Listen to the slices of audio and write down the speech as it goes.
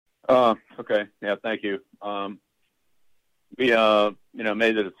Okay. Yeah, thank you. We,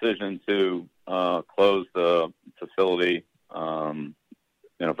 made the decision to close the facility,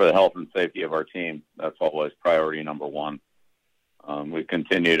 for the health and safety of our team. That's always priority number one. We've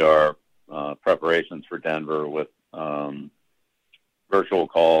continued our preparations for Denver with virtual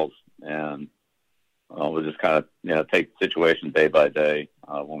calls, and we'll just kind of, take the situation day by day.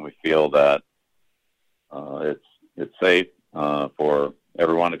 When we feel that it's safe for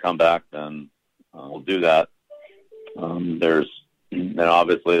everyone to come back, then we'll do that.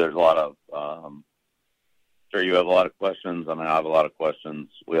 Obviously there's a lot of, sure you have a lot of questions. I mean, I have a lot of questions.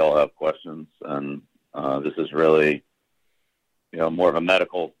 We all have questions, and this is really, more of a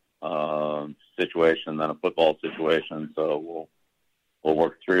medical situation than a football situation. So we'll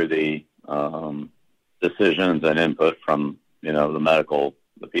work through the decisions and input from,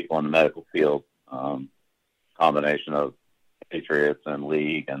 the people in the medical field, combination of Patriots and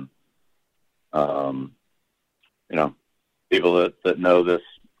league and, people that know this,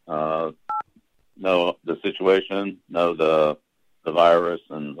 know the situation, know the virus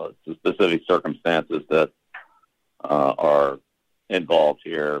and the specific circumstances that are involved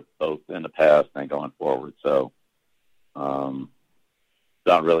here, both in the past and going forward. So it's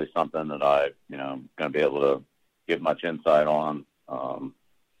not really something that I, going to be able to give much insight on.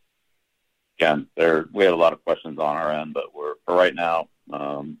 Again, we have a lot of questions on our end, but for right now,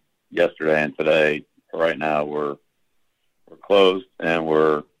 yesterday and today, for right now, we're closed, and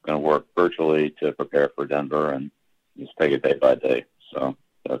we're going to work virtually to prepare for Denver and just take it day by day. So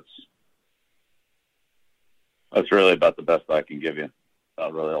that's really about the best I can give you.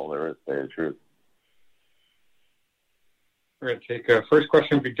 Not really all there is, to tell you the truth. We're going to take first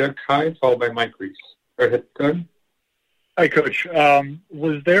question will be Doug Kyed, followed by Mike Reese. Go ahead, Doug. Hi, Coach.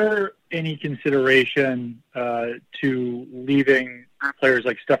 Was there any consideration to leaving players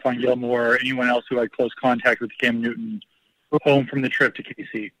like Stephon Gilmore or anyone else who had close contact with Cam Newton home from the trip to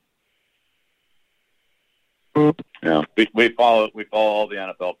KC? Yeah, we follow all the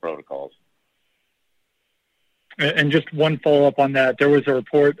NFL protocols. And just one follow-up on that, there was a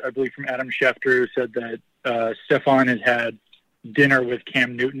report, I believe, from Adam Schefter who said that Stephon has had dinner with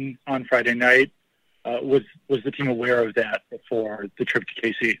Cam Newton on Friday night. Was the team aware of that before the trip to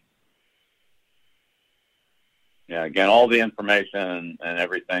KC? Yeah, again, all the information and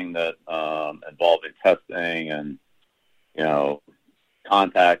everything that involving testing and,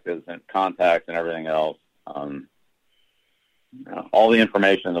 contact and everything else. All the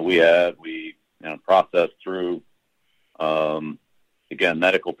information that we have, we process through, again,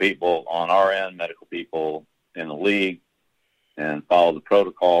 medical people on our end, medical people in the league, and follow the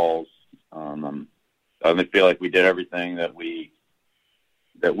protocols. I feel like we did everything that we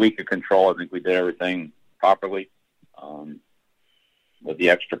could control. I think we did everything properly. With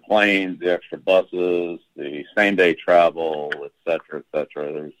the extra planes, the extra buses, the same-day travel, et cetera,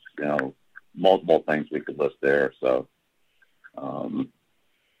 there's, multiple things we could list there. So, in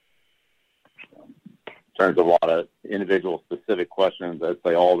terms of a lot of individual specific questions, I'd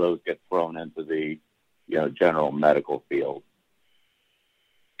say all those get thrown into the, general medical field.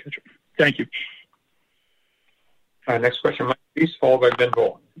 Gotcha. Thank you. Next question, Mike Reese, followed by Ben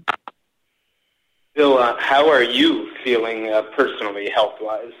Bowen. Bill, how are you feeling personally,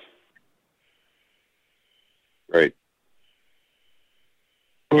 health-wise? Great.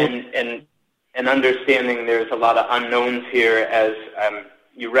 And understanding there's a lot of unknowns here, as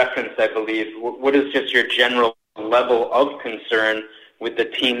you referenced, I believe. What is just your general level of concern with the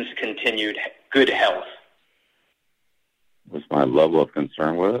team's continued good health? What's my level of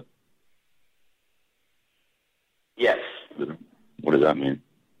concern with it? Yes. What does that mean?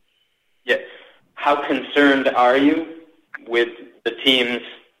 Yes. How concerned are you with the team's,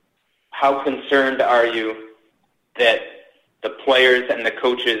 how concerned are you that the players and the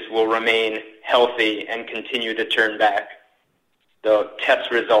coaches will remain healthy and continue to turn back the test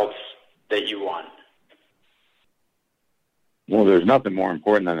results that you want? Well, there's nothing more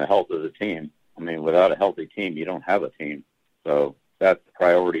important than the health of the team. I mean, without a healthy team, you don't have a team. So that's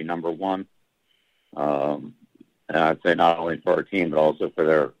priority number one. And I'd say not only for our team, but also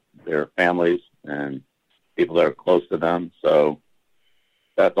for their families and people that are close to them. So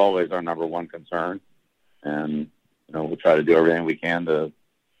that's always our number one concern. And, we'll try to do everything we can to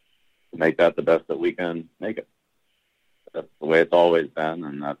make that the best that we can make it. That's the way it's always been,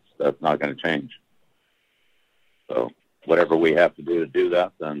 and that's not going to change. So whatever we have to do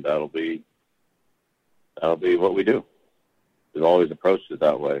that, then that'll be what we do. We've always approached it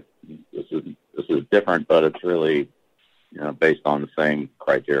that way. This is different, but it's really, based on the same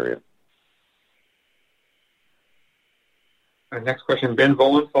criteria. Next question, Ben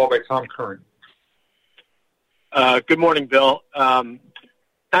Volen, followed by Tom Curran. Good morning, Bill. Kind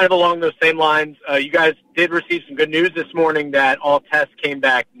of along those same lines, you guys did receive some good news this morning that all tests came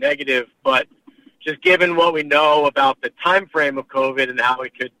back negative, but just given what we know about the time frame of COVID and how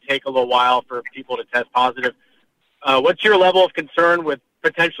it could take a little while for people to test positive, what's your level of concern with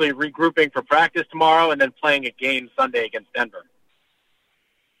potentially regrouping for practice tomorrow and then playing a game Sunday against Denver?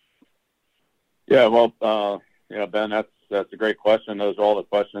 Yeah, well, Ben, that's a great question. Those are all the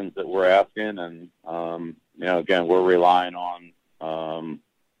questions that we're asking, and again, we're relying on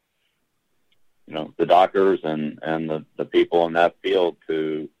the doctors and the people in that field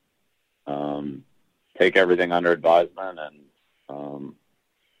to take everything under advisement, and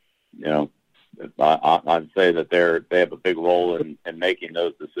I'd say that they have a big role in making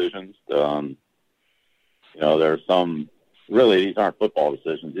those decisions. There are some. Really, these aren't football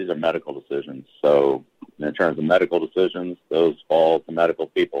decisions. These are medical decisions. So in terms of medical decisions, those fall to medical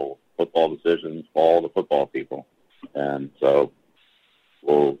people. Football decisions fall to football people. And so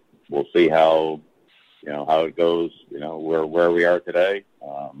we'll see how it goes, where we are today.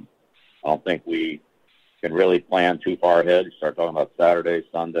 I don't think we can really plan too far ahead. You start talking about Saturday,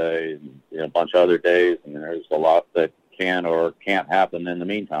 Sunday, and a bunch of other days. I mean, there's a lot that can or can't happen in the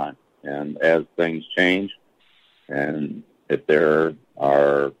meantime. And as things change, and if there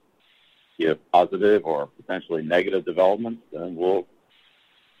are positive or potentially negative developments, then we'll,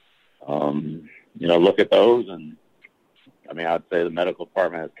 look at those. And I mean, I'd say the medical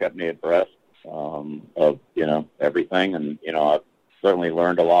department has kept me abreast of everything, and I've certainly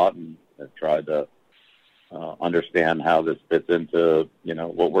learned a lot and have tried to understand how this fits into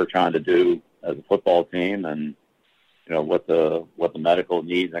what we're trying to do as a football team, and what the medical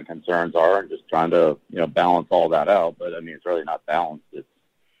needs and concerns are, and just trying to balance all that out. But I mean, it's really not balanced. It's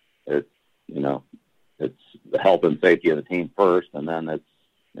the health and safety of the team first, and then it's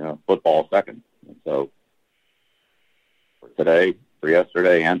football second. And so for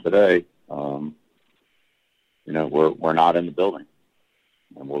yesterday and today, we're not in the building,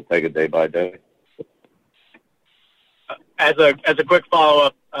 and we'll take it day by day. As a quick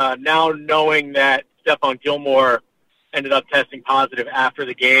follow-up, now knowing that Stephon Gilmore ended up testing positive after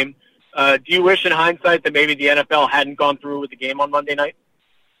the game, do you wish in hindsight that maybe the NFL hadn't gone through with the game on Monday night?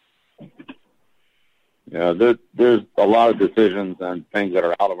 There's a lot of decisions and things that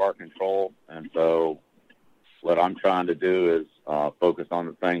are out of our control, and so what I'm trying to do is focus on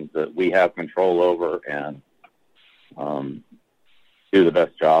the things that we have control over, and do the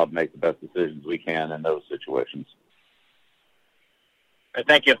best job, make the best decisions we can in those situations. All right,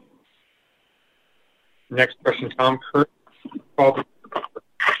 thank you. Next question, Tom Curran.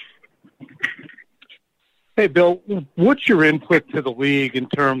 Hey, Bill, what's your input to the league in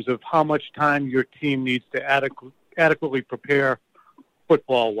terms of how much time your team needs to adequately prepare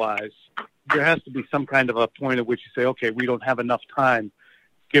football-wise? There has to be some kind of a point at which you say, okay, we don't have enough time,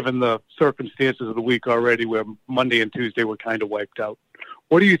 given the circumstances of the week already where Monday and Tuesday were kind of wiped out.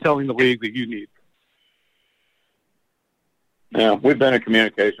 What are you telling the league that you need? Yeah, we've been in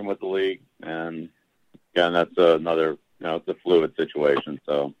communication with the league, and again, that's another, it's a fluid situation,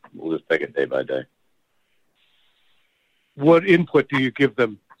 so we'll just take it day by day. What input do you give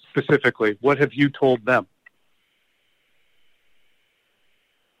them specifically? What have you told them?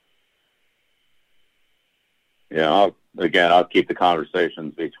 Yeah, I'll keep the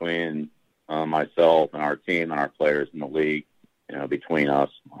conversations between myself and our team and our players in the league, between us.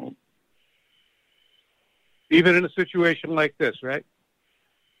 Even in a situation like this, right?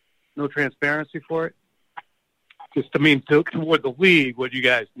 No transparency for it? Just, toward the league, what you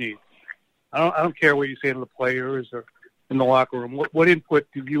guys need. I don't care what you say to the players or in the locker room. What input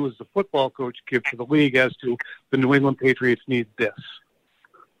do you as the football coach give to the league as to the New England Patriots need this?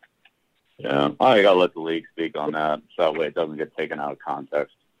 Yeah, I got to let the league speak on that, so that way it doesn't get taken out of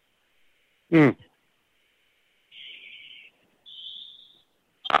context. Next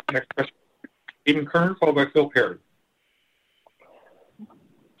question, Stephen Kern, followed by Phil Perry.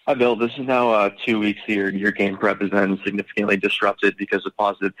 Hi, Bill. This is now 2 weeks here. Your game prep has been significantly disrupted because of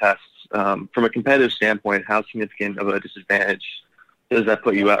positive tests. From a competitive standpoint, how significant of a disadvantage does that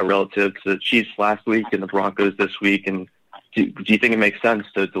put you at relative to the Chiefs last week and the Broncos this week? And do you think it makes sense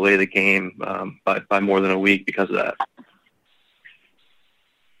to delay the game by more than a week because of that?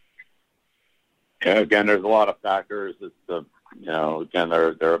 Yeah, again, there's a lot of factors. There are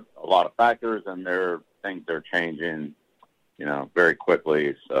a lot of factors, and there are things that are changing, very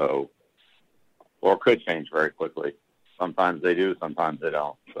quickly. So, or could change very quickly. Sometimes they do, sometimes they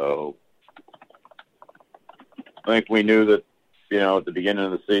don't. So, I think we knew that, at the beginning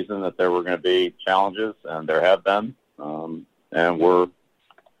of the season that there were going to be challenges, and there have been. and we're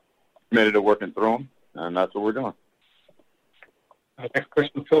committed to working through them, and that's what we're doing. Next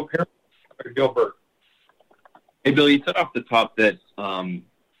question, Phil Perry, Bill Burke. Hey, Bill, you said off the top that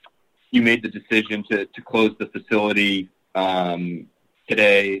you made the decision to close the facility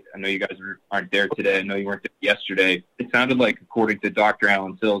today. I know you guys aren't there today. I know you weren't there yesterday. It sounded like, according to Dr.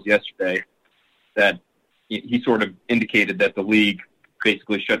 Alan Sills yesterday, that he sort of indicated that the league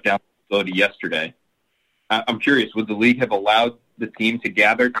basically shut down the facility yesterday. I'm curious, would the league have allowed the team to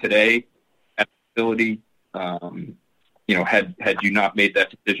gather today at the facility, had you not made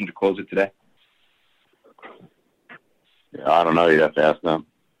that decision to close it today? Yeah, I don't know. You'd have to ask them.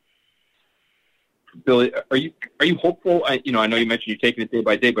 Billy, are you hopeful? I know you mentioned you're taking it day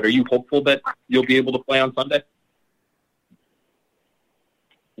by day, but are you hopeful that you'll be able to play on Sunday?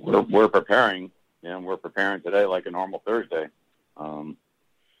 We're preparing, and we're preparing today like a normal Thursday.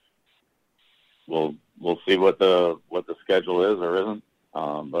 We'll see what the schedule is or isn't,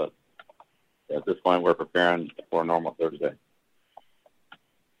 but at this point we're preparing for a normal Thursday.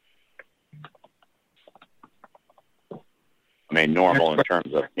 I mean, normal in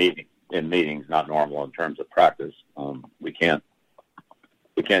terms of meetings, not normal in terms of practice. We can't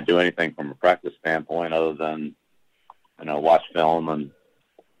do anything from a practice standpoint other than, watch film and,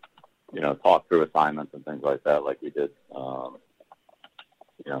 talk through assignments and things like that, like we did,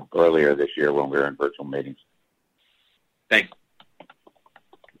 earlier this year when we were in virtual meetings. Thanks.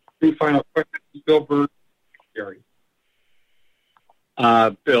 Two final questions, Bill Burke, Gary.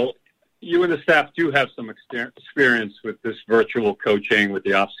 Bill, you and the staff do have some experience with this virtual coaching, with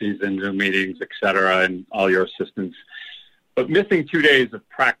the off-season Zoom meetings, et cetera, and all your assistants. But missing 2 days of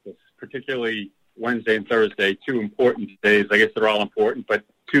practice, particularly Wednesday and Thursday, two important days. I guess they're all important, but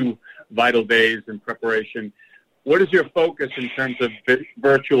two vital days in preparation. What is your focus in terms of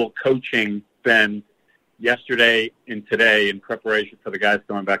virtual coaching been yesterday and today in preparation for the guys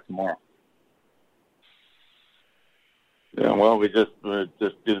coming back tomorrow? Yeah, well, we just do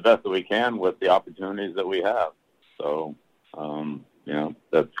the best that we can with the opportunities that we have. So,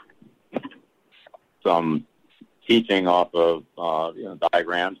 that's some teaching off of,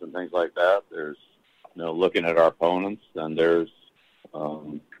 diagrams and things like that. There's, looking at our opponents, and there's,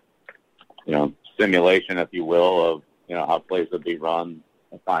 simulation, if you will, of, how plays would be run,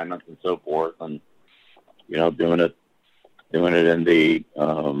 assignments and so forth, and, doing it in the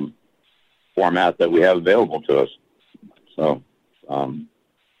format that we have available to us. So,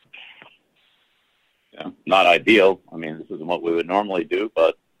 not ideal. I mean, this isn't what we would normally do,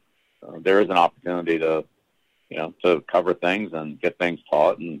 but there is an opportunity to, to cover things and get things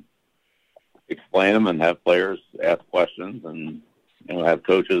taught and explain them and have players ask questions and, have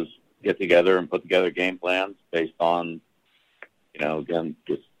coaches get together and put together game plans based on, again,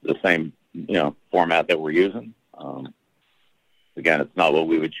 just the same, format that we're using. Again, it's not what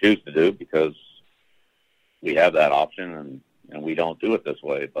we would choose to do because we have that option and we don't do it this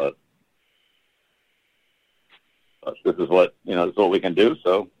way, but this is what, this is what we can do.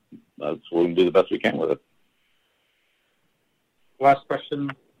 So that's what we can do the best we can with it. Last question,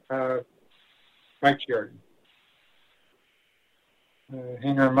 Mike Sheridan.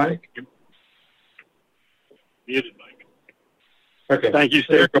 Hang on, Mike. Muted, Mike. Okay. Thank you,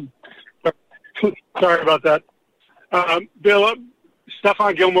 sir. Sorry about that. Bill,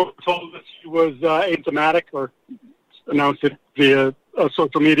 Stephon Gilmore told us he was asymptomatic or announced it via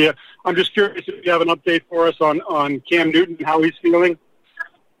social media. I'm just curious if you have an update for us on Cam Newton and how he's feeling.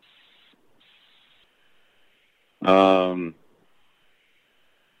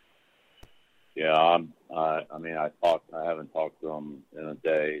 Yeah, I haven't talked to him in a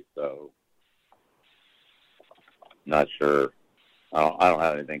day, so not sure. I don't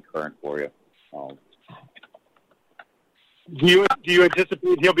have anything current for you. Do you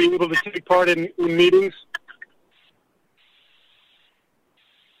anticipate he'll be able to take part in meetings?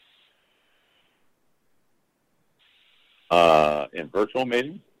 In virtual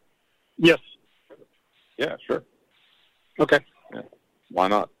meetings? Yes. Yeah, sure. Okay. Yeah. Why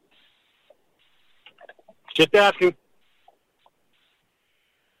not? Just asking.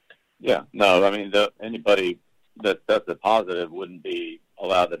 Yeah. No, I mean, anybody that tested positive wouldn't be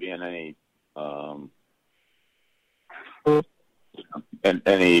allowed to be in any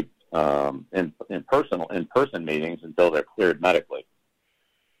in-person meetings until they're cleared medically.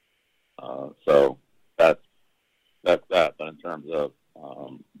 So that's that. But in terms of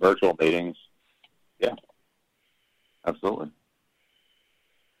virtual meetings, yeah, absolutely.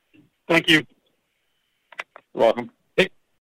 Thank you. You're welcome.